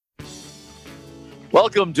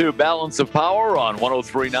Welcome to Balance of Power on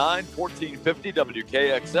 1039, 1450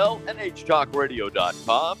 WKXL and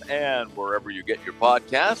HTalkRadio.com and wherever you get your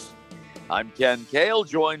podcasts. I'm Ken Kale,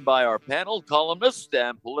 joined by our panel columnist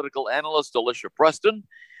and political analyst Alicia Preston,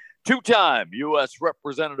 two-time U.S.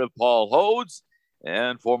 Representative Paul Hodes,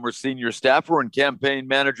 and former senior staffer and campaign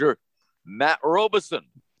manager Matt Robeson.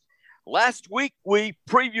 Last week, we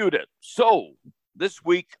previewed it. So this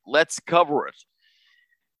week, let's cover it.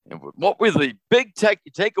 And what were the big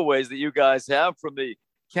takeaways that you guys have from the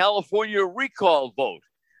California recall vote,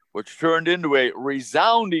 which turned into a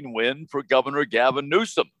resounding win for Governor Gavin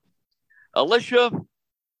Newsom? Alicia,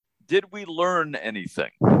 did we learn anything?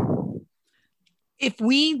 If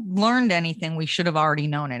we learned anything, we should have already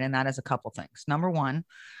known it, and that is a couple things. Number one,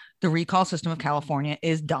 the recall system of California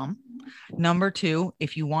is dumb. Number two,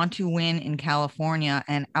 if you want to win in California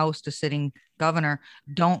and oust a sitting governor,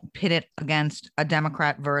 don't pit it against a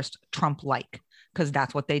Democrat versus Trump-like, because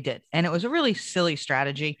that's what they did. And it was a really silly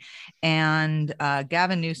strategy. And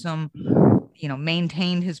Gavin Newsom,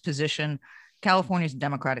 maintained his position. California's a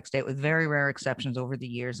Democratic state with very rare exceptions over the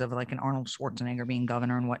years of like an Arnold Schwarzenegger being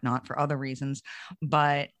governor and whatnot for other reasons.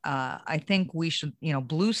 But I think we should,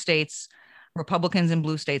 blue states, Republicans in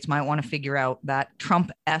blue states might want to figure out that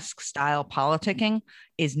Trump-esque style politicking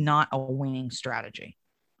is not a winning strategy.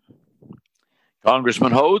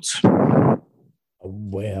 Congressman Hodes?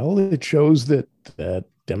 Well, it shows that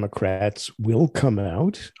Democrats will come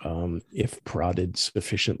out if prodded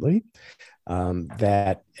sufficiently.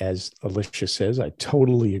 That, as Alicia says, I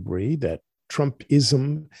totally agree that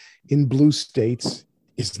Trumpism in blue states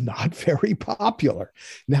is not very popular.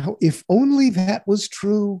 Now, if only that was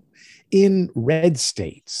true in red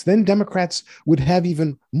states, then Democrats would have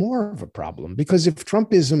even more of a problem, because if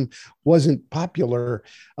Trumpism wasn't popular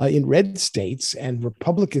in red states and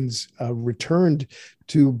Republicans returned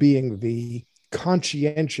to being the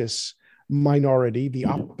conscientious minority, the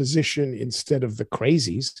opposition instead of the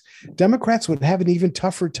crazies, Democrats would have an even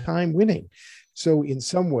tougher time winning. So in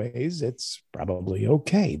some ways, it's probably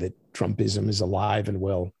okay that Trumpism is alive and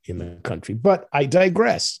well in the country. But I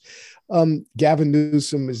digress. Gavin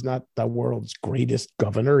Newsom is not the world's greatest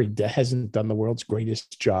governor. He hasn't done the world's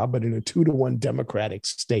greatest job, but in a 2-1 Democratic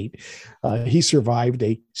state, he survived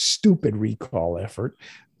a stupid recall effort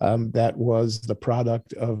that was the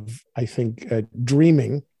product of, I think,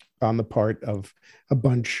 dreaming on the part of a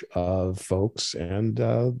bunch of folks. And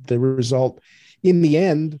the result, in the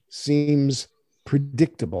end, seems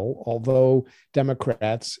predictable, although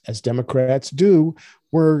Democrats, as Democrats do,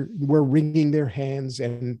 were wringing their hands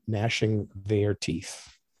and gnashing their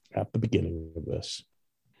teeth at the beginning of this.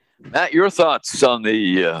 Matt, your thoughts on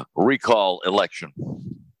the recall election?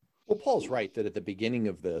 Well, Paul's right that at the beginning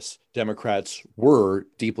of this, Democrats were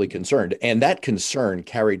deeply concerned, and that concern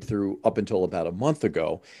carried through up until about a month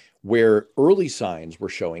ago, where early signs were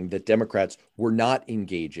showing that Democrats were not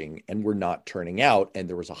engaging and were not turning out, and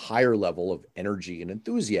there was a higher level of energy and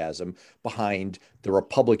enthusiasm behind the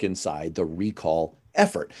Republican side, the recall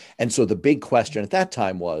effort. And so the big question at that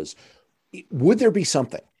time was, would there be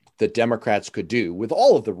something that Democrats could do with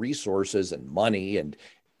all of the resources and money and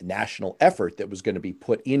national effort that was going to be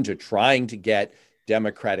put into trying to get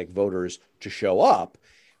Democratic voters to show up?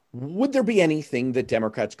 Would there be anything that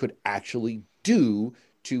Democrats could actually do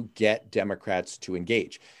to get Democrats to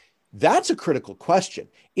engage? That's a critical question.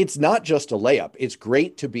 It's not just a layup. It's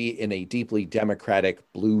great to be in a deeply Democratic,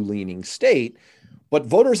 blue-leaning state, but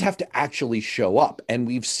voters have to actually show up. And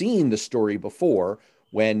we've seen the story before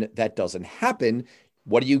when that doesn't happen.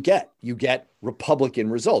 What do? You get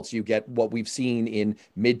Republican results. You get what we've seen in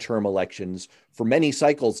midterm elections for many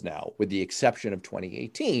cycles now, with the exception of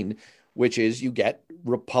 2018, which is you get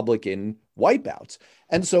Republican wipeouts.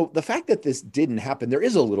 And so the fact that this didn't happen, there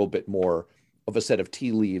is a little bit more of a set of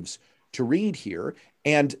tea leaves to read here.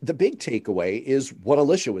 And the big takeaway is what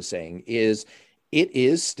Alicia was saying, is it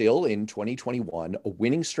is still in 2021 a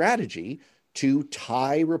winning strategy to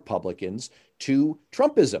tie Republicans to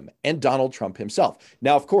Trumpism and Donald Trump himself.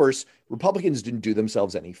 Now, of course, Republicans didn't do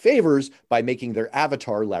themselves any favors by making their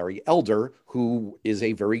avatar Larry Elder, who is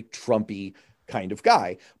a very Trumpy kind of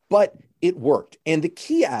guy, but it worked. And the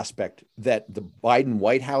key aspect that the Biden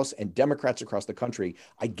White House and Democrats across the country,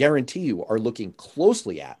 I guarantee you, are looking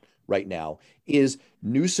closely at right now is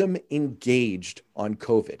Newsom engaged on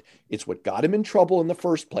COVID. It's what got him in trouble in the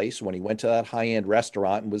first place when he went to that high-end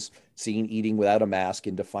restaurant and was seen eating without a mask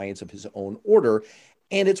in defiance of his own order.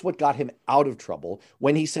 And it's what got him out of trouble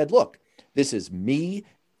when he said, look, this is me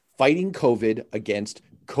fighting COVID against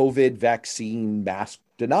COVID vaccine mask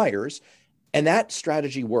deniers. And that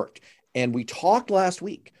strategy worked. And we talked last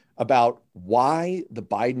week about why the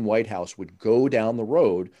Biden White House would go down the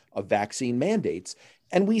road of vaccine mandates.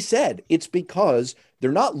 And we said it's because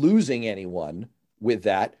they're not losing anyone with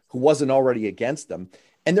that who wasn't already against them.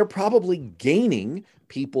 And they're probably gaining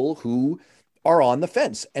people who are on the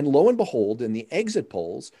fence. And lo and behold, in the exit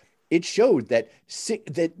polls, it showed that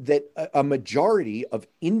a majority of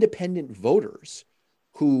independent voters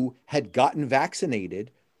who had gotten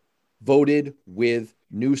vaccinated voted with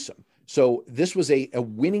Newsom. So this was a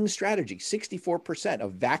winning strategy. 64%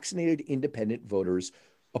 of vaccinated independent voters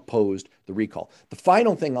opposed the recall. The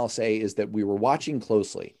final thing I'll say is that we were watching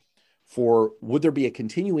closely for would there be a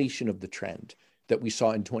continuation of the trend that we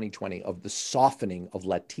saw in 2020 of the softening of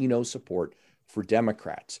Latino support for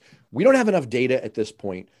Democrats. We don't have enough data at this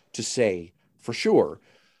point to say for sure,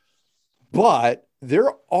 but there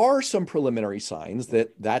are some preliminary signs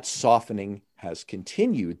that that softening has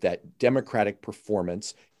continued, that Democratic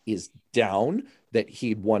performance is down, that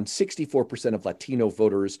he'd won 64% of Latino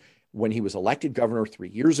voters when he was elected governor 3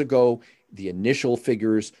 years ago. The initial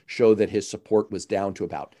figures show that his support was down to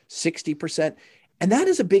about 60%. And that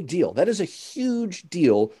is a big deal. That is a huge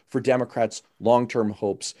deal for Democrats' long-term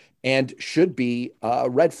hopes and should be a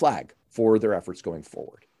red flag for their efforts going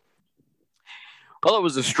forward. Well, it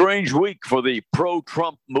was a strange week for the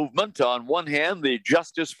pro-Trump movement. On one hand, the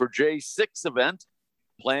Justice for J6 event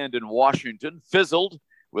planned in Washington fizzled,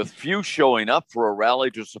 with few showing up for a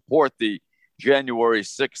rally to support the January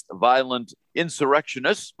 6th violent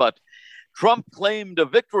insurrectionists. But Trump claimed a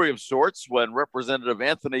victory of sorts when Representative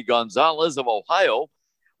Anthony Gonzalez of Ohio,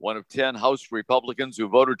 one of 10 House Republicans who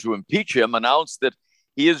voted to impeach him, announced that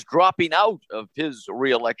he is dropping out of his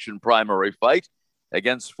re-election primary fight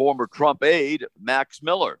against former Trump aide Max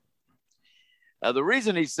Miller. The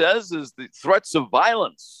reason, he says, is the threats of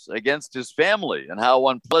violence against his family and how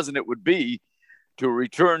unpleasant it would be to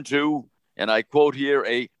return to, and I quote here,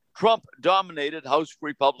 a Trump-dominated House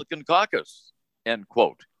Republican caucus, end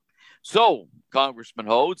quote. So, Congressman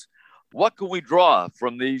Hodes, what can we draw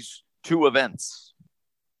from these two events?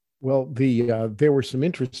 Well, there were some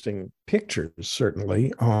interesting pictures,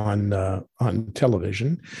 certainly, on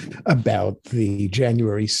television about the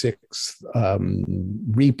January 6th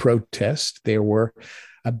re-protest. There were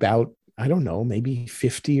about, I don't know, maybe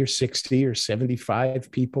 50 or 60 or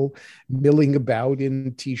 75 people milling about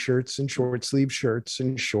in T-shirts and short sleeve shirts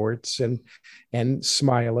and shorts and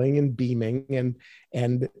smiling and beaming.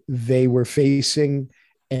 And they were facing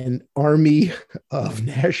an army of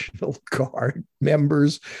National Guard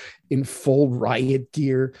members in full riot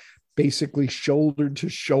gear, basically shoulder to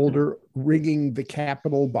shoulder, ringing the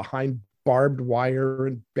Capitol behind barbed wire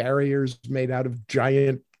and barriers made out of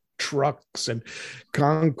giant trucks and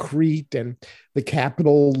concrete. And the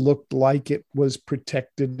Capitol looked like it was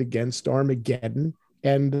protected against Armageddon.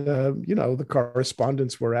 And, the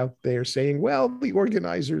correspondents were out there saying, well, the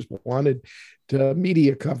organizers wanted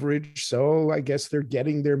media coverage, so I guess they're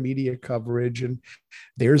getting their media coverage. And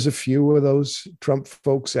there's a few of those Trump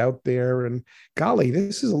folks out there. And golly,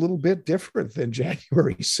 this is a little bit different than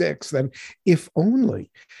January 6th. And if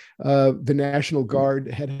only the National Guard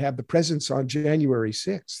had the presence on January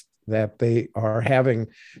 6th that they are having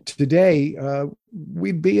today,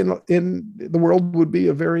 we'd be in the world would be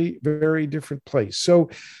a very, very different place. So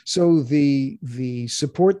the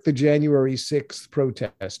support the January 6th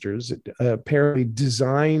protesters apparently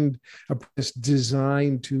designed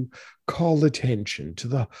to call attention to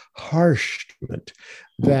the harsh treatment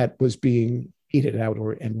that was being meted out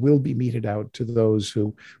and will be meted out to those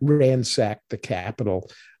who ransacked the Capitol,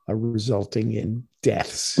 resulting in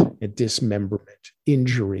deaths and dismemberment,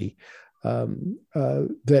 injury,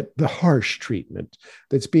 that the harsh treatment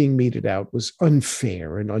that's being meted out was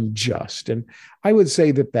unfair and unjust. And I would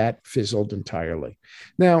say that fizzled entirely.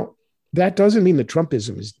 Now, that doesn't mean that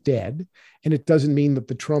Trumpism is dead, and it doesn't mean that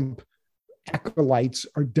the Trump acolytes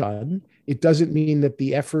are done. It doesn't mean that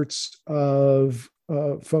the efforts of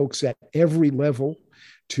folks at every level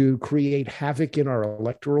to create havoc in our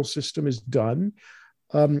electoral system is done.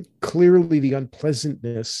 Clearly, the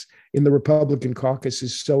unpleasantness in the Republican caucus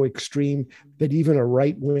is so extreme that even a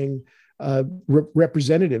right-wing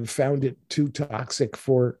representative found it too toxic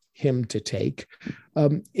for him to take.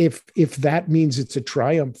 If that means it's a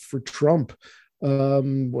triumph for Trump,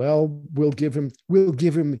 well, we'll give him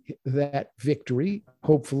that victory.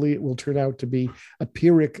 Hopefully, it will turn out to be a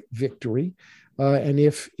Pyrrhic victory. And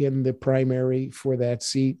if in the primary for that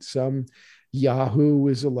seat, some Yahoo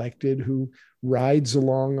is elected who rides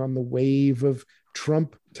along on the wave of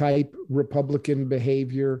Trump-type Republican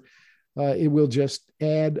behavior, it will just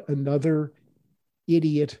add another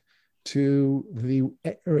idiot to the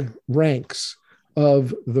ranks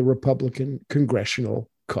of the Republican congressional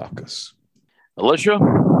caucus? Alicia?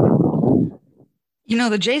 You know,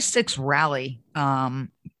 the J6 rally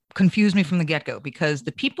confused me from the get-go, because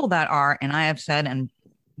the people that are, and I have said, and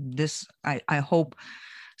this I hope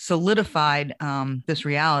solidified this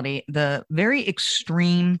reality, the very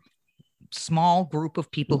extreme small group of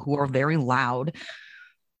people who are very loud,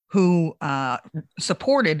 who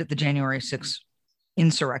supported the January 6th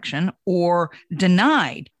insurrection or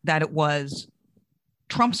denied that it was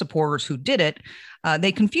Trump supporters who did it.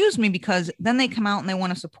 They confused me, because then they come out and they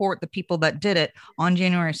want to support the people that did it on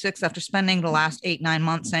January 6th after spending the last 8-9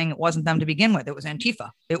 months saying it wasn't them to begin with. It was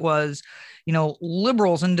Antifa. It was,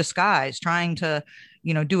 liberals in disguise trying to,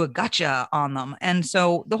 do a gotcha on them. And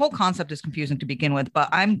so the whole concept is confusing to begin with, but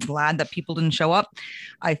I'm glad that people didn't show up.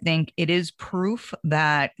 I think it is proof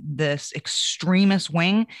that this extremist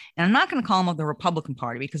wing, and I'm not going to call them of the Republican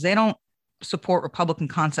Party, because they don't support Republican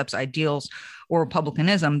concepts, ideals, or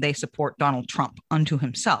Republicanism. They support Donald Trump unto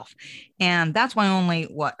himself. And that's why only,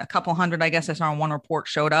 a couple hundred, I guess I saw in one report,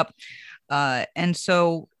 showed up. And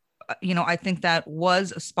so, I think that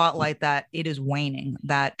was a spotlight that it is waning,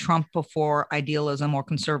 that Trump before idealism or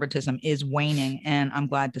conservatism is waning. And I'm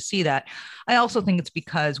glad to see that. I also think it's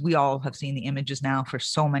because we all have seen the images now for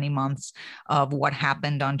so many months of what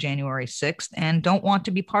happened on January 6th and don't want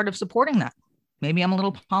to be part of supporting that. Maybe I'm a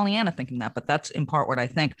little Pollyanna thinking that, but that's in part what I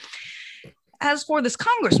think. As for this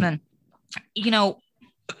congressman,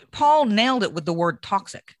 Paul nailed it with the word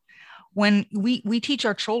toxic. When we teach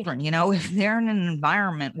our children, if they're in an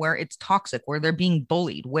environment where it's toxic, where they're being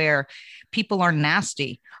bullied, where people are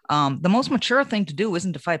nasty, the most mature thing to do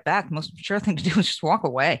isn't to fight back. The most mature thing to do is just walk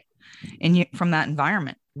away from that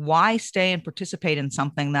environment. Why stay and participate in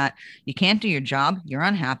something that you can't do your job, you're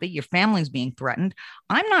unhappy, your family's being threatened?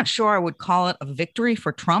 I'm not sure I would call it a victory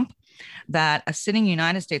for Trump that a sitting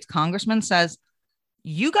United States congressman says,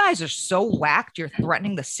 you guys are so whacked, you're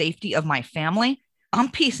threatening the safety of my family. I'm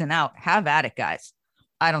peacing out. Have at it, guys.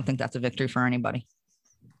 I don't think that's a victory for anybody.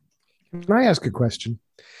 Can I ask a question?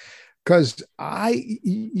 Because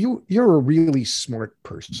you're a really smart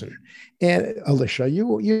person, and Alicia,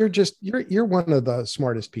 you're one of the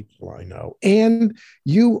smartest people I know, and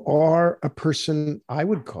you are a person I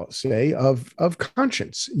would say of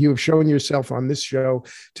conscience. You have shown yourself on this show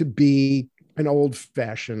to be an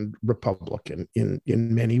old-fashioned Republican in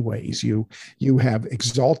many ways. You have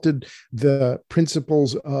exalted the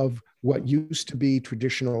principles of what used to be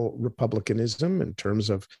traditional Republicanism in terms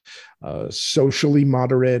of socially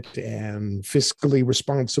moderate and fiscally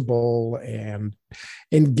responsible and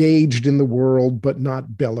engaged in the world, but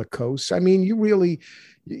not bellicose. I mean, you really,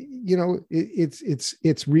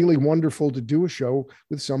 it's really wonderful to do a show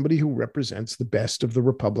with somebody who represents the best of the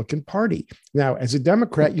Republican Party. Now, as a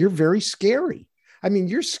Democrat, you're very scary. I mean,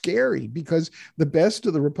 you're scary because the best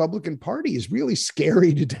of the Republican Party is really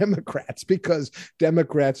scary to Democrats, because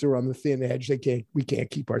Democrats are on the thin edge. We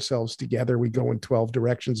can't keep ourselves together. We go in 12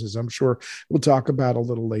 directions, as I'm sure we'll talk about a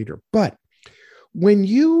little later. But when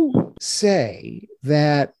you say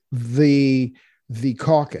that the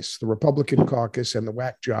caucus, the Republican caucus, and the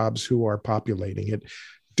whack jobs who are populating it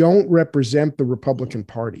don't represent the Republican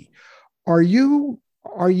Party, are you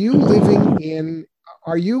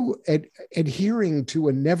adhering to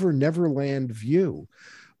a never land view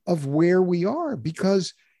of where we are?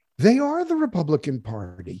 Because they are the Republican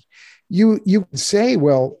Party. You say,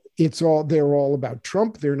 well, they're all about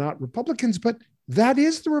Trump, they're not Republicans, but that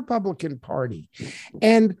is the Republican Party.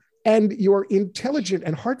 And your intelligent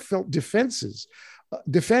and heartfelt defense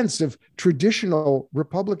of traditional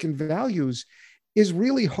Republican values is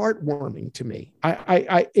really heartwarming to me.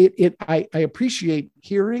 I appreciate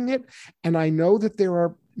hearing it, and I know that there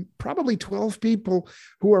are probably 12 people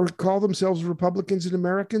who call themselves Republicans in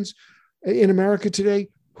America today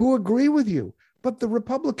who agree with you. But the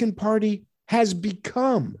Republican Party has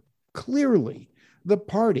become clearly the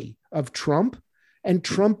party of Trump and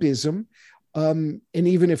Trumpism. And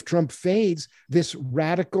even if Trump fades, this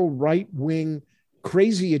radical right-wing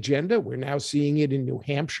crazy agenda, we're now seeing it in New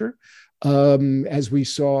Hampshire. As we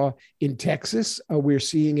saw in Texas, we're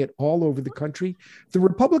seeing it all over the country. The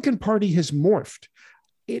Republican Party has morphed.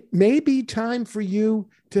 It may be time for you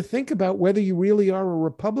to think about whether you really are a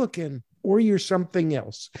Republican or you're something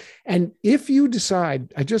else. And if you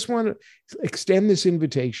decide, I just want to extend this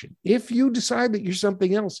invitation, if you decide that you're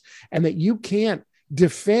something else and that you can't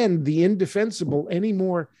defend the indefensible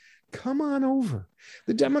anymore, come on over.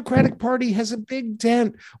 The Democratic Party has a big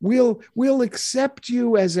tent. We'll accept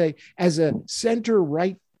you as a center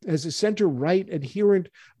right adherent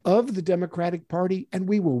of the Democratic Party, and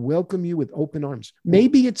we will welcome you with open arms.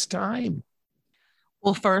 Maybe it's time.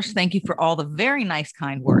 Well, first, thank you for all the very nice,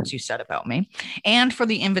 kind words you said about me and for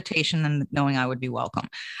the invitation and knowing I would be welcome.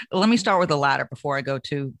 Let me start with the latter before I go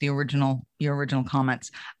to your original comments.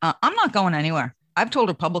 I'm not going anywhere. I've told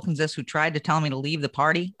Republicans this who tried to tell me to leave the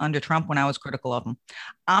party under Trump when I was critical of him.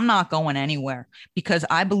 I'm not going anywhere because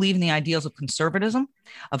I believe in the ideals of conservatism,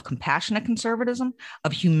 of compassionate conservatism,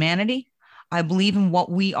 of humanity. I believe in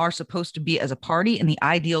what we are supposed to be as a party and the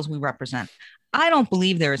ideals we represent. I don't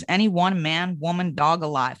believe there is any one man, woman, dog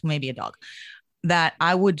alive, maybe a dog, that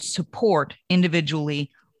I would support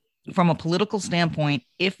individually from a political standpoint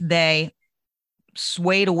if they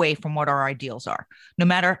swayed away from what our ideals are. No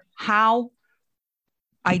matter how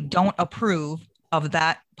I don't approve of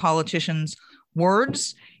that politician's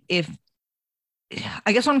words,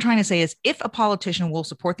 I guess what I'm trying to say is if a politician will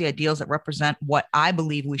support the ideals that represent what I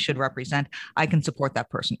believe we should represent, I can support that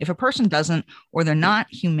person. If a person doesn't, or they're not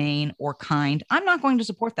humane or kind, I'm not going to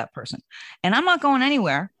support that person. And I'm not going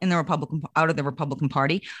anywhere out of the Republican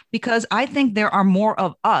Party because I think there are more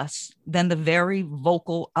of us than the very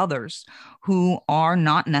vocal others who are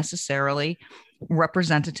not necessarily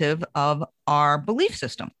representative of our belief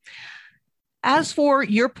system. As for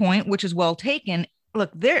your point, which is well taken, look,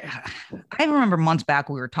 I remember months back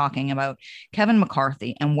we were talking about Kevin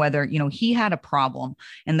McCarthy and whether, he had a problem.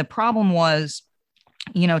 And the problem was,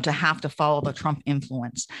 to have to follow the Trump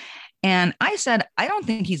influence. And I said, I don't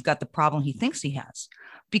think he's got the problem he thinks he has,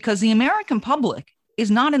 because the American public is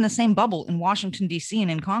not in the same bubble in Washington, D.C. and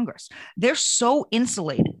in Congress. They're so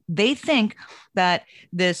insulated. They think that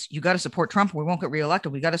you got to support Trump or we won't get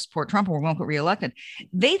reelected. We got to support Trump or we won't get reelected.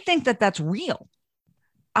 They think that that's real.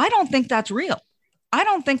 I don't think that's real. I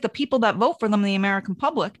don't think the people that vote for them, the American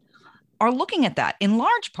public, are looking at that in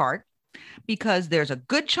large part because there's a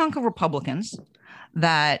good chunk of Republicans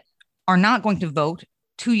that are not going to vote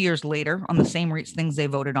 2 years later on the same things they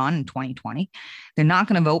voted on in 2020. They're not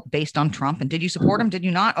going to vote based on Trump. And did you support him? Did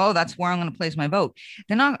you not? Oh, that's where I'm going to place my vote.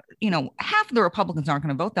 They're not, half of the Republicans aren't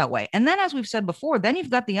going to vote that way. And then, as we've said before, then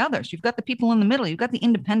you've got the others. You've got the people in the middle. You've got the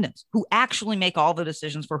independents who actually make all the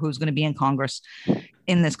decisions for who's going to be in Congress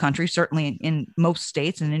in this country, certainly in most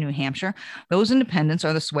states and in New Hampshire. Those independents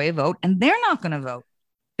are the sway vote, and they're not going to vote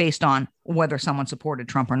based on whether someone supported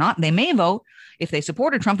Trump or not. They may vote, if they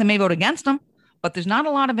supported Trump, they may vote against him. But there's not a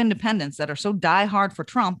lot of independents that are so diehard for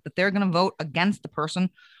Trump that they're going to vote against the person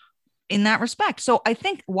in that respect. So I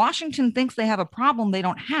think Washington thinks they have a problem they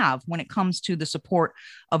don't have when it comes to the support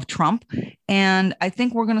of Trump. And I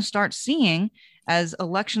think we're going to start seeing as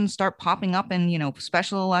elections start popping up in,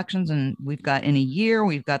 special elections, and we've got in a year,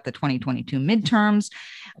 we've got the 2022 midterms.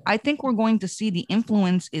 I think we're going to see the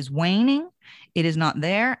influence is waning. It is not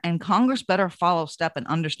there. And Congress better follow step and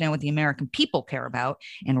understand what the American people care about.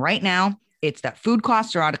 And right now, it's that food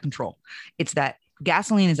costs are out of control. It's that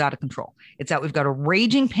gasoline is out of control. It's that we've got a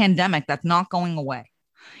raging pandemic that's not going away.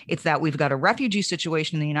 It's that we've got a refugee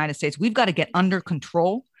situation in the United States we've got to get under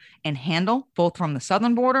control and handle, both from the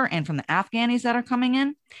southern border and from the Afghanis that are coming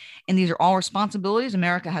in. And these are all responsibilities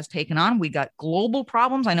America has taken on. We got global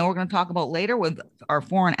problems. I know we're going to talk about later with our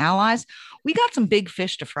foreign allies. We got some big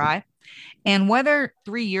fish to fry. And whether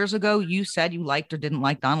 3 years ago you said you liked or didn't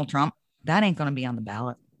like Donald Trump, that ain't going to be on the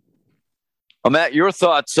ballot. Matt, your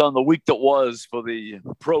thoughts on the week that was for the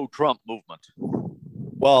pro-Trump movement?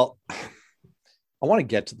 Well, I want to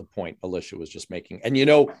get to the point Alicia was just making, and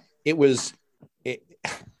it was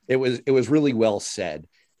really well said,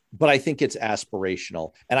 but I think it's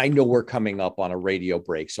aspirational, and I know we're coming up on a radio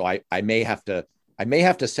break, so I may have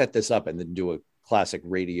to set this up and then do a classic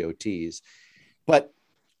radio tease. But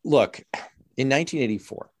look, in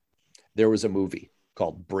 1984, there was a movie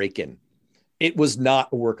called Breakin'. It was not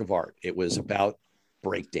a work of art. It was about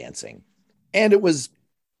breakdancing, and it was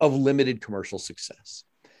of limited commercial success.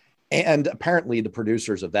 And apparently the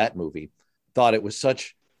producers of that movie thought it was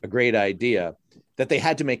such a great idea that they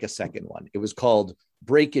had to make a second one. It was called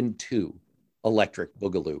Breakin' 2 Electric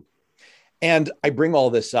Boogaloo. And I bring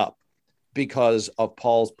all this up because of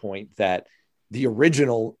Paul's point that the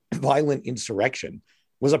original violent insurrection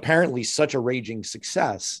was apparently such a raging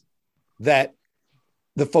success that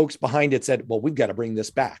the folks behind it said, well, we've got to bring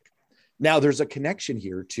this back. Now, there's a connection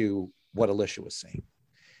here to what Alicia was saying.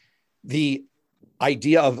 The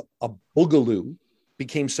idea of a boogaloo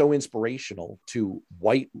became so inspirational to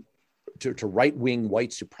right-wing white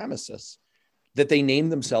supremacists that they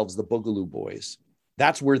named themselves the Boogaloo Boys.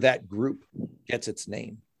 That's where that group gets its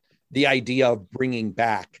name. The idea of bringing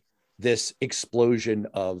back this explosion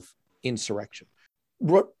of insurrection.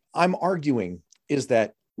 What I'm arguing is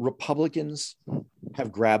that Republicans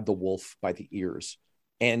have grabbed the wolf by the ears,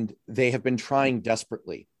 and they have been trying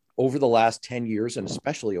desperately over the last 10 years, and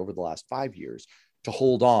especially over the last 5 years, to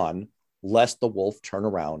hold on, lest the wolf turn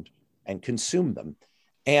around and consume them.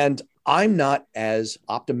 And I'm not as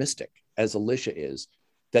optimistic as Alicia is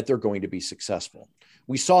that they're going to be successful.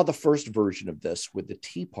 We saw the first version of this with the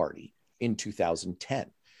Tea Party in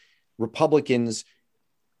 2010. Republicans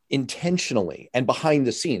intentionally and behind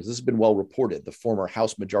the scenes, this has been well reported, the former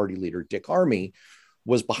House Majority Leader Dick Armey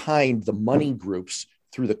was behind the money groups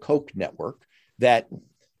through the Koch network that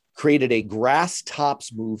created a grass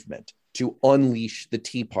tops movement to unleash the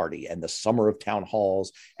Tea Party and the summer of town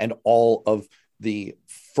halls and all of the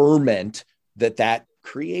ferment that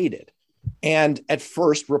created. And at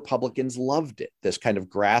first, Republicans loved it, this kind of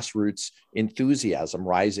grassroots enthusiasm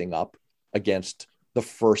rising up against the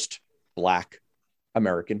first Black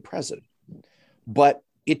American president. But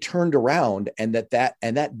it turned around, and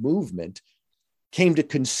that movement came to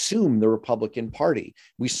consume the Republican Party.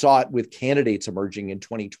 We saw it with candidates emerging in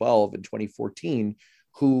 2012 and 2014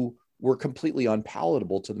 who were completely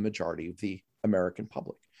unpalatable to the majority of the American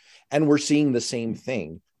public. And we're seeing the same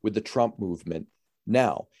thing with the Trump movement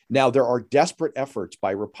now. Now, there are desperate efforts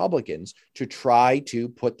by Republicans to try to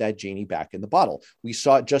put that genie back in the bottle. We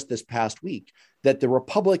saw it just this past week that the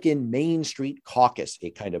Republican Main Street Caucus, a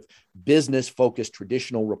kind of business-focused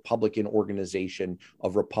traditional Republican organization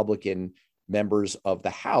of Republican members of the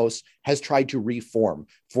House, has tried to reform.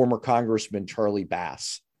 Former Congressman Charlie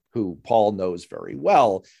Bass, who Paul knows very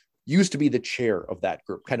well, used to be the chair of that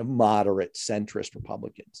group, kind of moderate centrist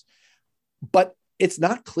Republicans. But it's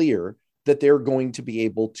not clear that they're going to be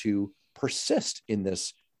able to persist in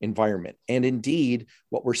this environment. And indeed,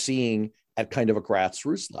 what we're seeing at kind of a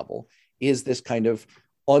grassroots level is this kind of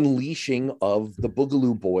unleashing of the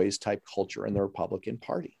Boogaloo Boys type culture in the Republican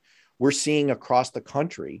Party. We're seeing across the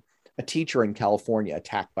country a teacher in California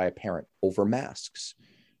attacked by a parent over masks,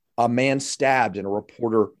 a man stabbed and a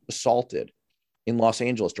reporter assaulted in Los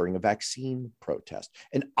Angeles during a vaccine protest,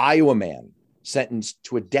 an Iowa man sentenced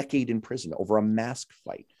to a decade in prison over a mask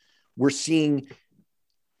fight. We're seeing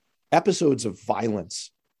episodes of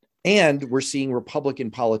violence, and we're seeing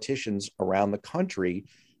Republican politicians around the country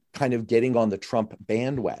kind of getting on the Trump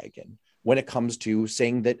bandwagon when it comes to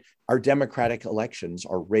saying that our democratic elections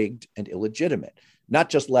are rigged and illegitimate. Not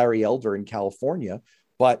just Larry Elder in California,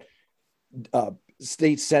 but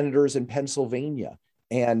state senators in Pennsylvania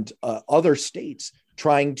and other states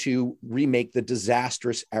trying to remake the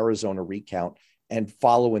disastrous Arizona recount and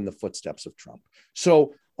follow in the footsteps of Trump.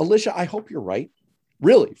 So, Alicia, I hope you're right,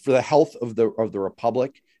 really, for the health of the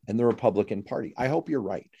Republic and the Republican Party. I hope you're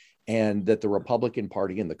right, and that the Republican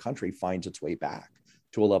Party in the country finds its way back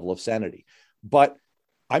to a level of sanity. But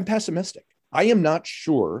I'm pessimistic. I am not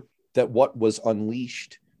sure that what was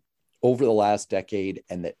unleashed over the last decade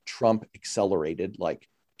and that Trump accelerated like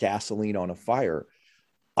gasoline on a fire,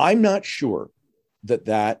 I'm not sure that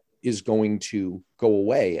that is going to go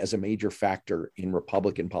away as a major factor in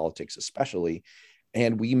Republican politics, especially.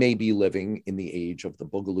 And we may be living in the age of the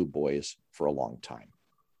Boogaloo Boys for a long time.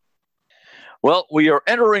 Well, we are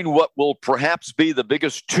entering what will perhaps be the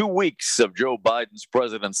biggest 2 weeks of Joe Biden's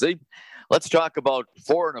presidency. Let's talk about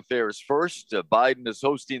foreign affairs first. Biden is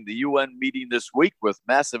hosting the UN meeting this week with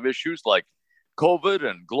massive issues like COVID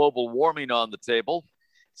and global warming on the table.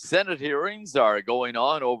 Senate hearings are going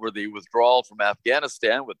on over the withdrawal from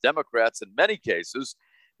Afghanistan, with Democrats in many cases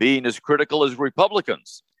being as critical as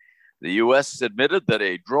Republicans. The U.S. admitted that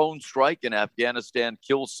a drone strike in Afghanistan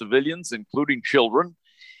killed civilians, including children,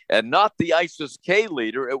 and not the ISIS-K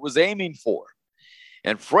leader it was aiming for.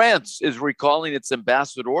 And France is recalling its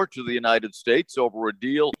ambassador to the United States over a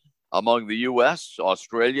deal among the U.S.,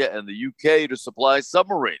 Australia, and the U.K. to supply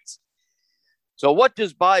submarines. So what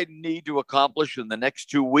does Biden need to accomplish in the next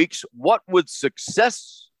 2 weeks? What would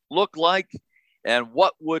success look like? And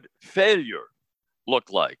what would failure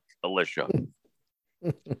look like, Alicia?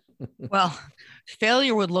 Well,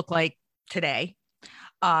 failure would look like today.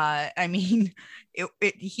 I mean,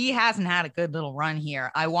 he hasn't had a good little run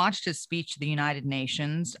here. I watched his speech to the United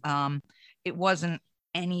Nations. It wasn't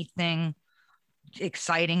anything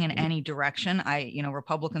exciting in any direction.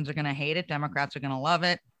 Republicans are going to hate it. Democrats are going to love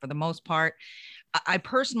it for the most part. I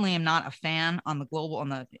personally am not a fan on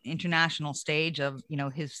the international stage of,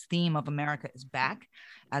 his theme of America is back.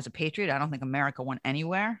 As a patriot, I don't think America went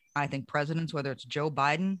anywhere. I think presidents, whether it's Joe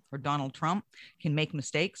Biden or Donald Trump, can make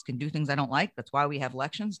mistakes, can do things I don't like. That's why we have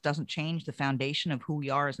elections. Doesn't change the foundation of who we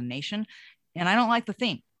are as a nation. And I don't like the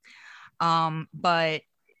theme. But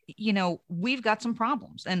we've got some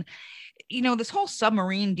problems. And, this whole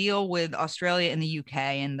submarine deal with Australia and the UK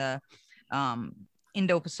and the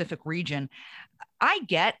Indo-Pacific region. I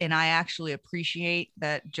get and I actually appreciate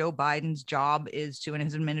that Joe Biden's job is to, and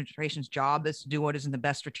his administration's job is to do what is in the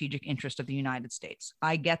best strategic interest of the United States.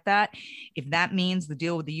 I get that. If that means the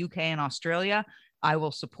deal with the UK and Australia, I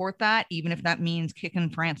will support that, even if that means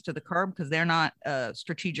kicking France to the curb because they're not a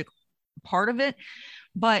strategic part of it.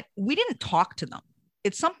 But we didn't talk to them.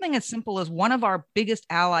 It's something as simple as one of our biggest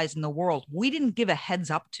allies in the world we didn't give a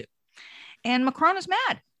heads up to. And Macron is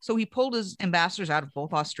mad. So he pulled his ambassadors out of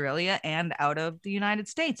both Australia and out of the United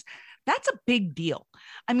States. That's a big deal.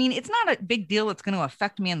 I mean, it's not a big deal that's going to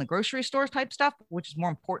affect me in the grocery stores type stuff, which is more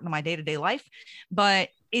important to my day-to-day life, but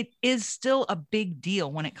it is still a big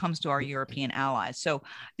deal when it comes to our European allies. So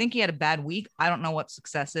I think he had a bad week. I don't know what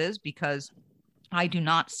success is because I do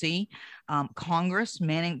not see Congress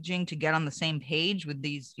managing to get on the same page with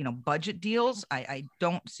these, budget deals. I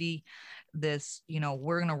don't see this,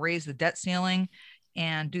 we're going to raise the debt ceiling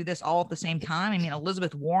and do this all at the same time. I mean,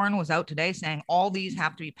 Elizabeth Warren was out today saying all these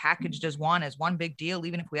have to be packaged as one big deal,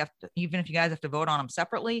 even if you guys have to vote on them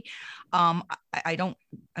separately. I don't,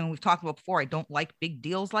 and we've talked about before, I don't like big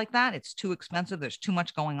deals like that. It's too expensive. There's too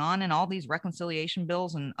much going on in all these reconciliation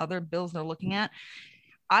bills and other bills they're looking at.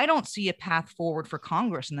 I don't see a path forward for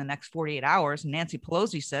Congress in the next 48 hours. Nancy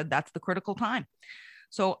Pelosi said that's the critical time.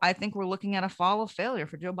 So I think we're looking at a fall of failure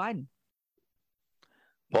for Joe Biden.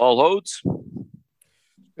 Paul Hodes.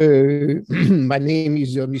 My name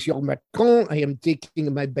is Monsieur Macron. I am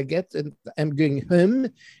taking my baguette and I'm going home.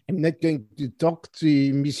 I'm not going to talk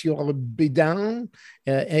to Monsieur Biden.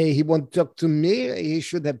 He won't talk to me. He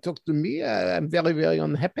should have talked to me. I'm very, very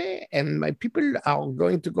unhappy. And my people are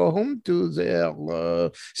going to go home to their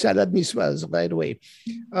salad niçoise right away.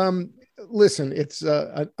 Listen, it's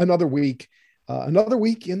another week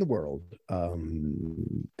in the world.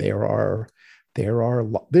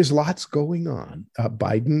 There's lots going on.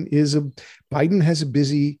 Biden has a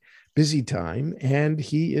busy time, and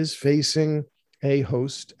he is facing a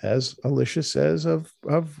host, as Alicia says, of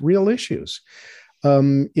real issues.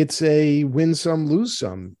 It's a win some, lose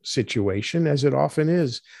some situation, as it often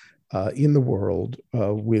is in the world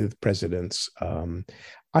with presidents.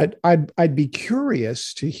 I'd be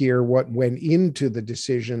curious to hear what went into the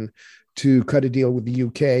decision to cut a deal with the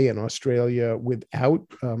UK and Australia without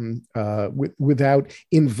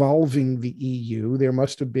involving the EU. There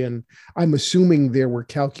must have been, I'm assuming there were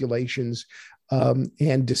calculations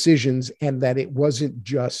and decisions, and that it wasn't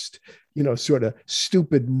just, sort of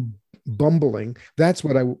stupid bumbling. That's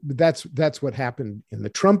what happened in the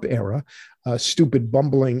Trump era, stupid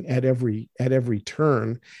bumbling at every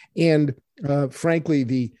turn. And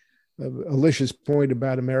frankly, Alicia's point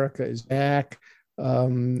about America is back.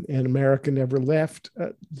 And America never left.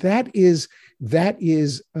 That is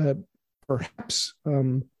perhaps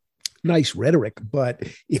nice rhetoric, but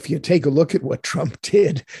if you take a look at what Trump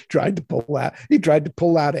did, he tried to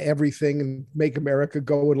pull out of everything and make America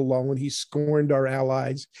go it alone. He scorned our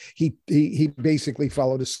allies. He basically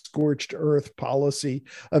followed a scorched earth policy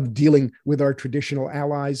of dealing with our traditional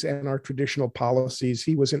allies and our traditional policies.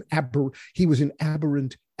 He was an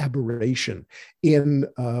aberrant aberration in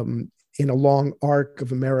a long arc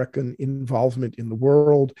of American involvement in the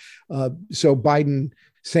world. So Biden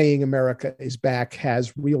saying America is back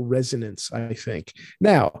has real resonance, I think.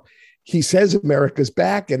 Now, he says America's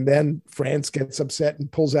back, and then France gets upset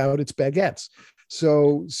and pulls out its baguettes.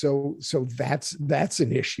 So that's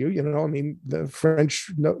an issue. I mean, the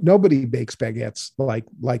French, nobody bakes baguettes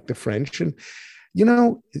like the French. And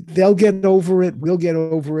they'll get over it. We'll get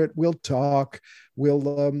over it. We'll talk.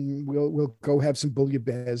 We'll go have some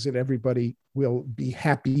bouillabaisse, and everybody will be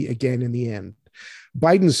happy again in the end.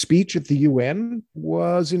 Biden's speech at the UN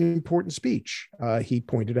was an important speech. He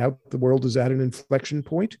pointed out the world is at an inflection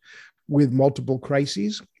point with multiple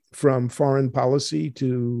crises, from foreign policy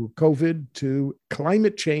to COVID to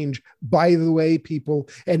climate change. By the way, people,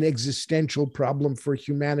 an existential problem for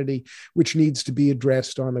humanity, which needs to be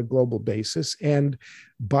addressed on a global basis. And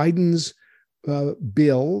Biden's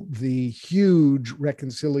bill, the huge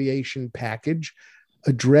reconciliation package,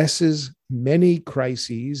 addresses many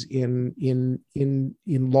crises in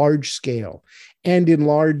large scale and in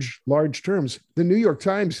large terms. The New York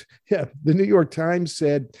Times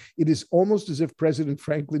said it is almost as if President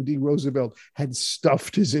Franklin D. Roosevelt had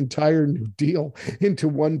stuffed his entire New Deal into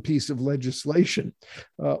one piece of legislation,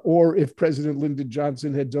 or if President Lyndon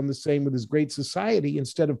Johnson had done the same with his Great Society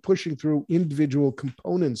instead of pushing through individual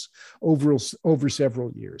components over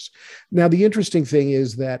several years. Now, the interesting thing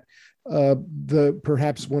is that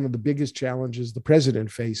perhaps one of the biggest challenges the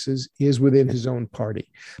president faces is within his own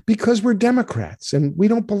party, because we're Democrats and we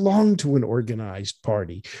don't belong to an organized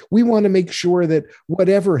party. We want to make sure that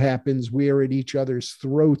whatever happens, we are at each other's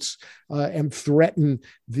throats and threaten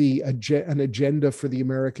an agenda for the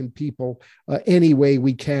American people any way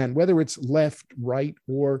we can, whether it's left, right,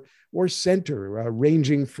 or center,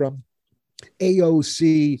 ranging from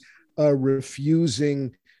AOC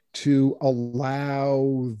refusing to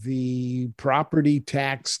allow the property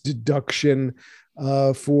tax deduction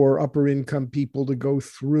for upper income people to go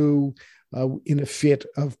through in a fit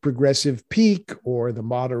of progressive pique, or the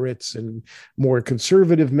moderates and more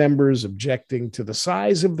conservative members objecting to the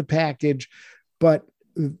size of the package. But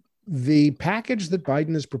the package that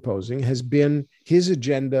Biden is proposing has been his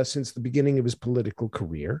agenda since the beginning of his political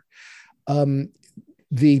career.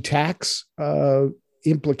 The tax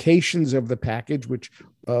implications of the package, which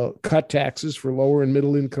cut taxes for lower and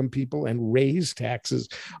middle income people and raise taxes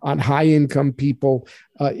on high income people,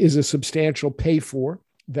 is a substantial pay for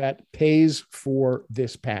that pays for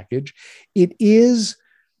this package. It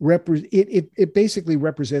basically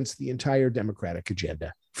represents the entire Democratic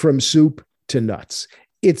agenda from soup to nuts.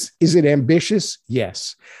 Is it ambitious?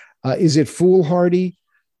 Yes. Is it foolhardy?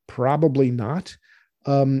 Probably not.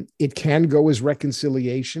 It can go as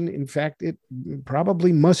reconciliation. In fact, it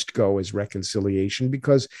probably must go as reconciliation,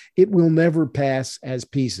 because it will never pass as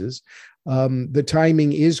pieces. The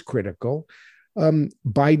timing is critical.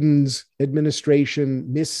 Biden's administration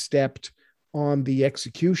misstepped on the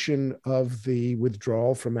execution of the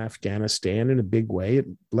withdrawal from Afghanistan in a big way. It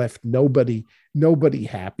left nobody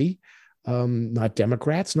happy. Not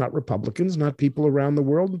Democrats, not Republicans, not people around the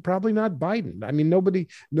world, and probably not Biden. I mean,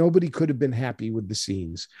 nobody could have been happy with the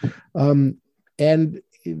scenes. And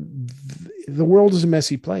the world is a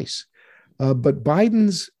messy place. But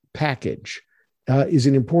Biden's package is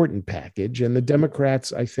an important package, and the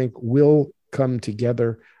Democrats, I think, will come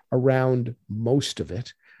together around most of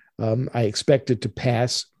it. I expect it to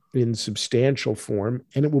pass in substantial form,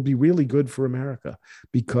 and it will be really good for America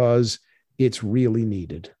because it's really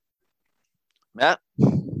needed. Matt?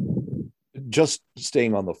 Just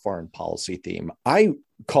staying on the foreign policy theme, I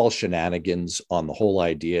call shenanigans on the whole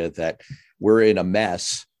idea that we're in a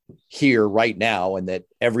mess here right now and that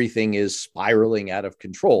everything is spiraling out of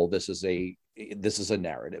control. This is a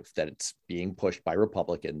narrative that it's being pushed by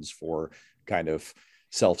Republicans for kind of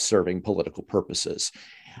self-serving political purposes.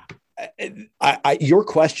 Your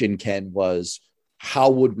question, Ken, was how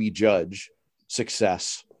would we judge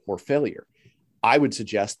success or failure? I would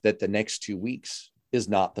suggest that the next 2 weeks is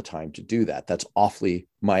not the time to do that. That's awfully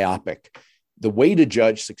myopic. The way to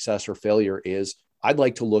judge success or failure is I'd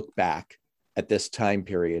like to look back at this time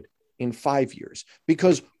period in 5 years,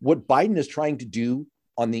 because what Biden is trying to do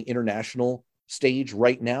on the international stage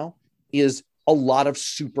right now is a lot of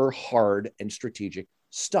super hard and strategic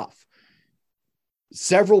stuff.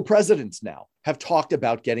 Several presidents now have talked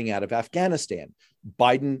about getting out of Afghanistan.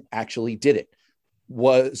 Biden actually did it.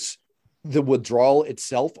 Was the withdrawal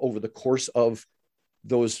itself over the course of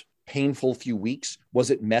those painful few weeks,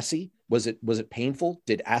 was it messy? Was it painful?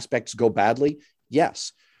 Did aspects go badly?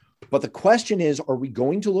 Yes. But the question is, are we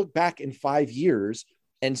going to look back in 5 years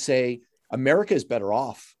and say, America is better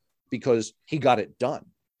off because he got it done?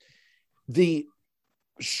 The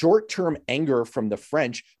short-term anger from the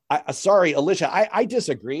French, sorry, Alicia, I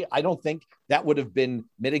disagree. I don't think that would have been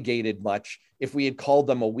mitigated much if we had called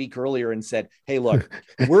them a week earlier and said, hey, look,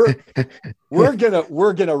 we're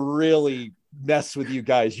gonna really mess with you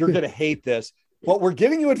guys. You're gonna hate this, but we're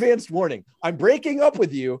giving you advanced warning. I'm breaking up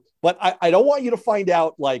with you, but I don't want you to find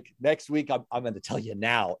out like next week. I'm going to tell you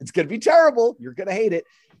now. It's going to be terrible. You're going to hate it.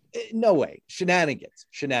 No way. Shenanigans.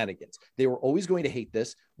 They were always going to hate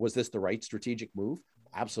this. Was this the right strategic move?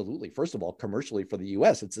 Absolutely. First of all, commercially for the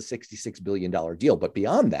US, it's a $66 billion deal. But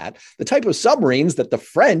beyond that, the type of submarines that the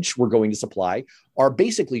French were going to supply are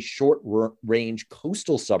basically short-range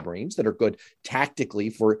coastal submarines that are good tactically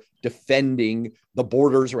for defending the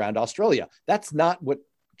borders around Australia. That's not what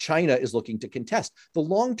China is looking to contest. The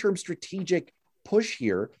long-term strategic push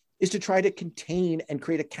here is to try to contain and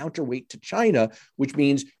create a counterweight to China, which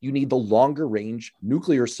means you need the longer range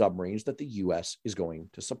nuclear submarines that the US is going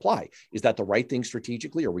to supply. Is that the right thing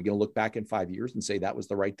strategically? Are we going to look back in 5 years and say that was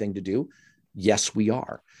the right thing to do? Yes, we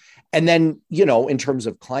are. And then, in terms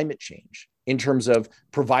of climate change, in terms of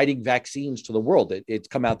providing vaccines to the world, it's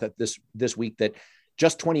come out that this week that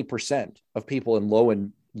just 20% of people in low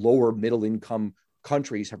and lower middle income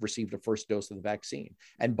countries have received a first dose of the vaccine.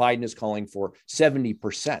 And Biden is calling for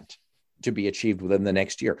 70% to be achieved within the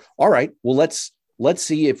next year. All right, well, let's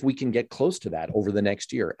see if we can get close to that over the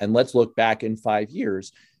next year. And let's look back in 5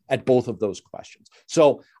 years at both of those questions.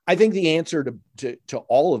 So I think the answer to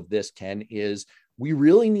all of this, Ken, is we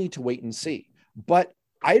really need to wait and see. But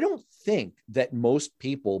I don't think that most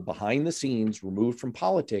people behind the scenes, removed from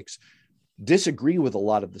politics, disagree with a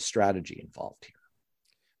lot of the strategy involved here.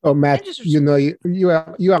 Oh, Matt,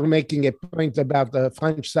 you are making a point about the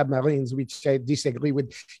French submarines, which I disagree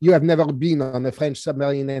with. You have never been on a French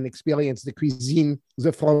submarine and experienced the cuisine,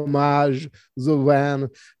 the fromage, the wine,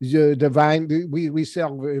 the vine. We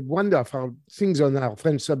serve wonderful things on our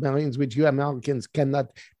French submarines, which you Americans cannot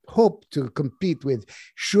hope to compete with.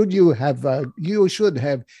 You should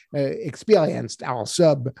have experienced our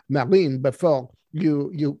submarine before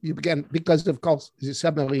you began, because of course the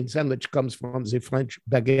submarine sandwich comes from the French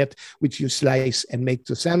baguette, which you slice and make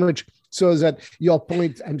the sandwich. So that your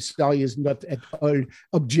point, I'm sorry, is not at all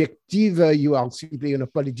objective. You are simply an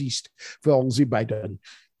apologist for the Biden.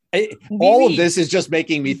 All of this is just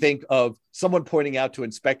making me think of someone pointing out to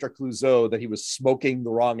Inspector Clouseau that he was smoking the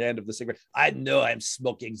wrong end of the cigarette. I know I'm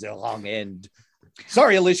smoking the wrong end.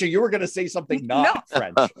 Sorry, Alicia, you were going to say something not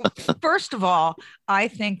French. First of all, I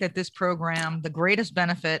think that this program, the greatest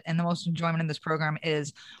benefit and the most enjoyment in this program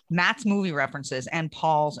is Matt's movie references and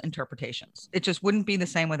Paul's interpretations. It just wouldn't be the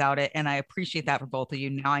same without it. And I appreciate that for both of you.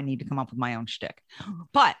 Now I need to come up with my own shtick.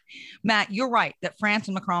 But Matt, you're right that France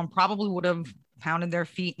and Macron probably would have pounded their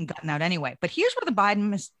feet and gotten out anyway. But here's where the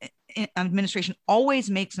Biden administration always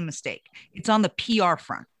makes a mistake. It's on the PR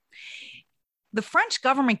front. The French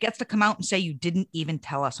government gets to come out and say, you didn't even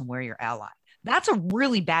tell us and we're your ally. That's a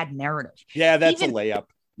really bad narrative. Yeah, that's a layup.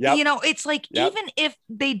 Yep. You know, it's like, even if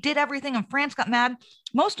they did everything and France got mad,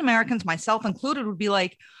 most Americans, myself included, would be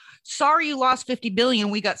like, sorry, you lost 50 billion.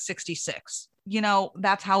 We got 66. You know,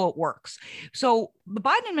 that's how it works. So the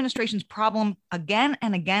Biden administration's problem again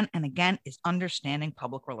and again and again is understanding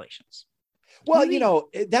public relations. Well, you know,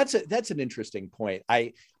 that's an interesting point.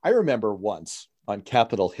 I remember once on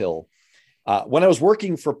Capitol Hill, when I was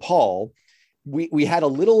working for Paul, we had a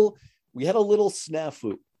little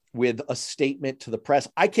snafu with a statement to the press.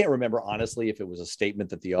 I can't remember honestly if it was a statement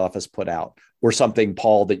that the office put out or something,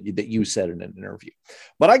 Paul, that you said in an interview.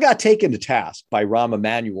 But I got taken to task by Rahm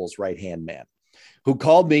Emanuel's right-hand man, who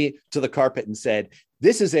called me to the carpet and said,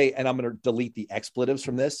 this is and I'm going to delete the expletives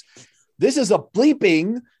from this. This is a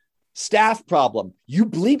bleeping staff problem. You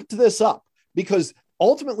bleeped this up because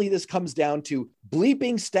ultimately this comes down to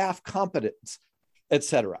bleeping staff competence, et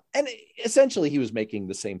cetera. And essentially he was making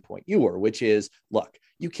the same point you were, which is, look,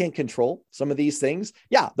 you can't control some of these things.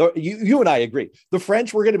 Yeah, you and I agree. The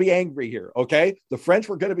French were going to be angry here, okay? The French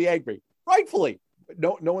were going to be angry, rightfully.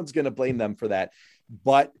 No one's going to blame them for that.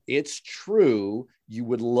 But it's true, you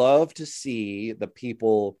would love to see the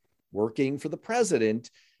people working for the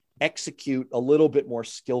president execute a little bit more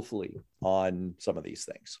skillfully on some of these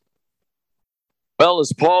things. Well,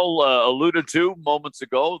 as Paul alluded to moments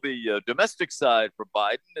ago, the domestic side for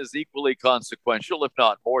Biden is equally consequential, if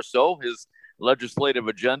not more so. His legislative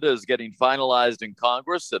agenda is getting finalized in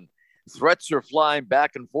Congress, and threats are flying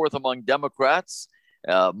back and forth among Democrats.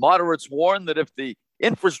 Moderates warn that if the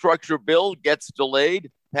infrastructure bill gets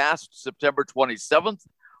delayed past September 27th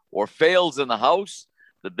or fails in the House,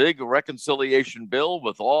 the big reconciliation bill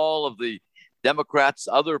with all of the Democrats'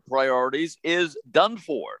 other priorities is done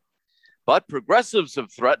for. But progressives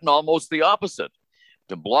have threatened almost the opposite,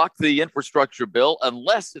 to block the infrastructure bill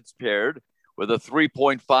unless it's paired with a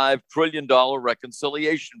 $3.5 trillion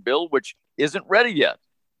reconciliation bill, which isn't ready yet.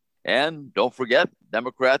 And don't forget,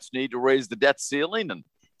 Democrats need to raise the debt ceiling and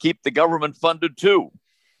keep the government funded too.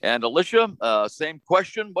 And Alicia, same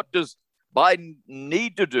question. What does Biden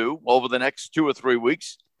need to do over the next 2 or 3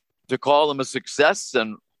 weeks to call him a success,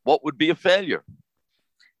 and what would be a failure?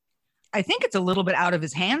 I think it's a little bit out of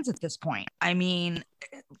his hands at this point. I mean,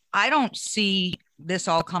 I don't see this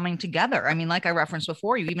all coming together. I mean, like I referenced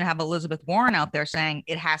before, you even have Elizabeth Warren out there saying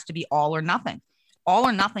it has to be all or nothing. All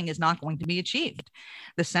or nothing is not going to be achieved.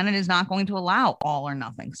 The Senate is not going to allow all or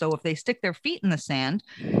nothing. So if they stick their feet in the sand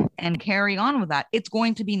and carry on with that, it's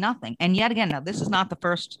going to be nothing. And yet again, now this is not the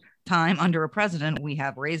first time under a president we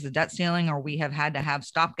have raised the debt ceiling, or we have had to have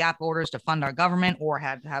stopgap orders to fund our government, or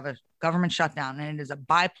had to have a government shutdown. And it is a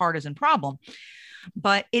bipartisan problem,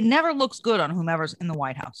 but it never looks good on whomever's in the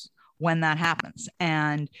White House when that happens.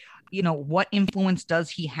 And you know, what influence does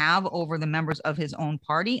he have over the members of his own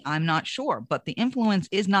party? I'm not sure, but the influence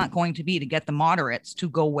is not going to be to get the moderates to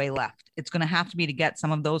go way left. It's going to have to be to get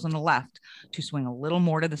some of those on the left to swing a little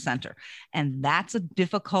more to the center. And that's a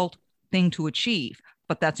difficult thing to achieve,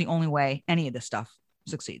 but that's the only way any of this stuff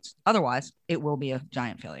succeeds. Otherwise, it will be a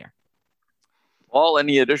giant failure. Paul,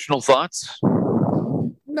 any additional thoughts?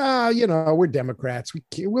 No, we're Democrats.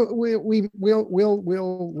 We'll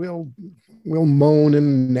moan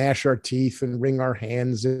and gnash our teeth and wring our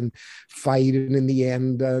hands and fight, and in the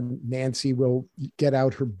end, Nancy will get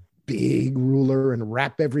out her big ruler and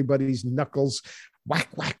rap everybody's knuckles, whack,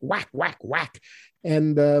 whack, whack, whack, whack,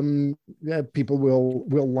 and people will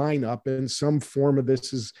line up, and some form of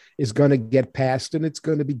this is going to get passed, and it's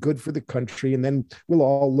going to be good for the country, and then we'll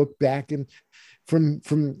all look back and from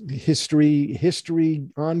history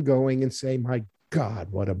ongoing and say, my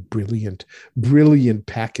God, what a brilliant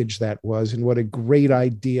package that was, and what a great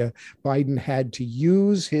idea Biden had to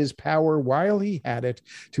use his power while he had it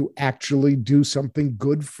to actually do something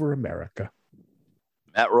good for America.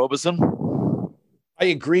 Matt Robison? I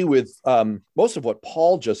agree with most of what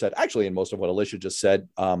Paul just said, actually, and most of what Alicia just said.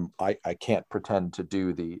 I can't pretend to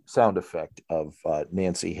do the sound effect of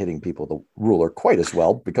Nancy hitting people with the ruler quite as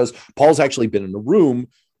well, because Paul's actually been in the room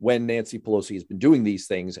when Nancy Pelosi has been doing these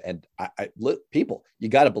things. And people, you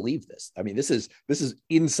got to believe this. I mean, this is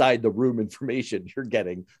inside the room information you're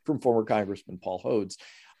getting from former Congressman Paul Hodes.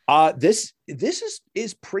 This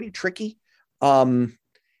is pretty tricky. To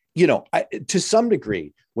some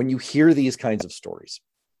degree, when you hear these kinds of stories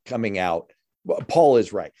coming out, Paul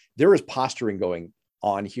is right. There is posturing going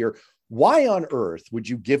on here. Why on earth would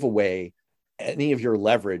you give away any of your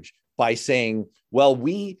leverage by saying, well,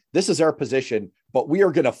 this is our position, but we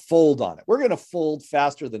are going to fold on it. We're going to fold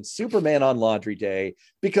faster than Superman on Laundry Day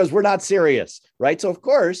because we're not serious, right? So, of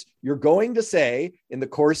course, you're going to say in the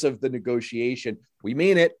course of the negotiation, we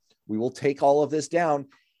mean it. We will take all of this down.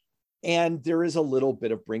 And there is a little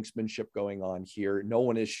bit of brinksmanship going on here. No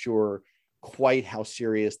one is sure quite how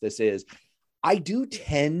serious this is. I do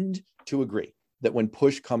tend to agree that when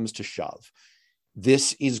push comes to shove,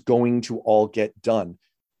 this is going to all get done.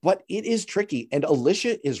 But it is tricky. And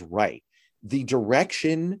Alicia is right. The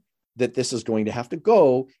direction that this is going to have to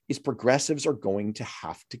go is progressives are going to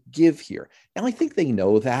have to give here. Now, I think they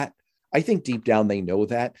know that. I think deep down they know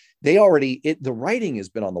that. The writing has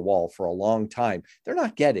been on the wall for a long time. They're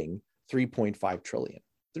not getting $3.5 trillion.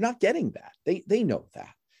 They're not getting that. They know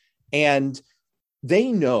that. And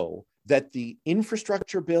they know that the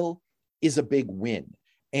infrastructure bill is a big win.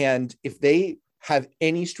 And if they have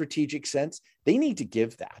any strategic sense, they need to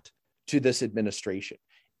give that to this administration.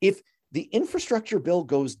 If the infrastructure bill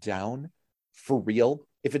goes down for real,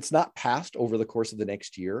 if it's not passed over the course of the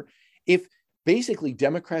next year, if basically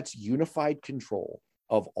Democrats' unified control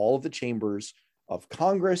of all of the chambers of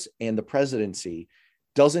Congress and the presidency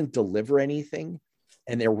doesn't deliver anything,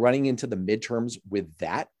 and they're running into the midterms with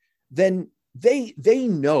that, then they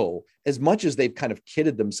know, as much as they've kind of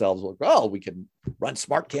kidded themselves, like, oh, we can run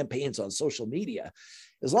smart campaigns on social media,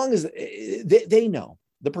 as long as they know,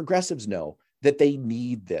 the progressives know that they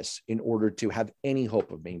need this in order to have any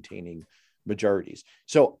hope of maintaining majorities.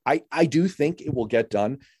 So I do think it will get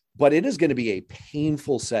done, but it is going to be a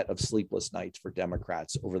painful set of sleepless nights for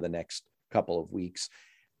Democrats over the next couple of weeks.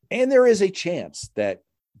 And there is a chance that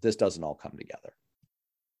this doesn't all come together.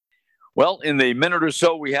 Well, in the minute or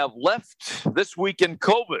so we have left this week in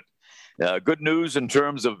COVID, good news in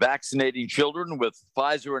terms of vaccinating children, with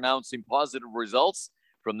Pfizer announcing positive results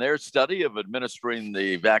from their study of administering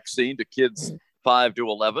the vaccine to kids 5 to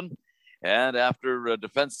 11. And after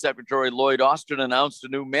Defense Secretary Lloyd Austin announced a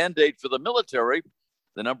new mandate for the military,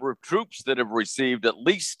 the number of troops that have received at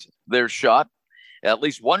least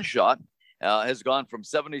one shot, has gone from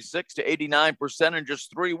 76 to 89% in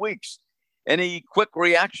just 3 weeks. Any quick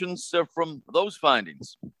reactions from those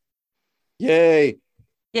findings? Yay.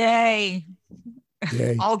 Yay.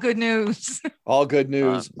 Yay. All good news. All good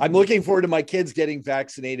news. I'm looking forward to my kids getting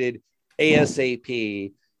vaccinated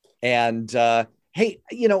ASAP. And hey,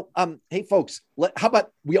 folks, how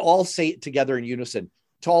about we all say it together in unison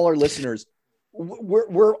to all our listeners?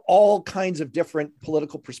 We're all kinds of different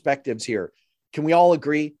political perspectives here. Can we all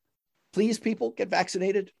agree? Please, people, get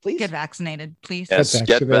vaccinated. Please Get vaccinated, please. Yes,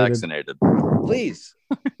 get vaccinated. Please.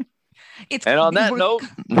 And on that note,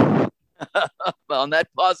 on that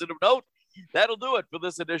positive note, that'll do it for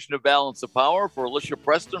this edition of Balance of Power. For Alicia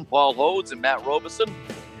Preston, Paul Hodes, and Matt Robison,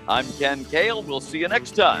 I'm Ken Kale. We'll see you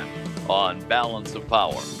next time on Balance of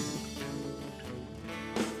Power.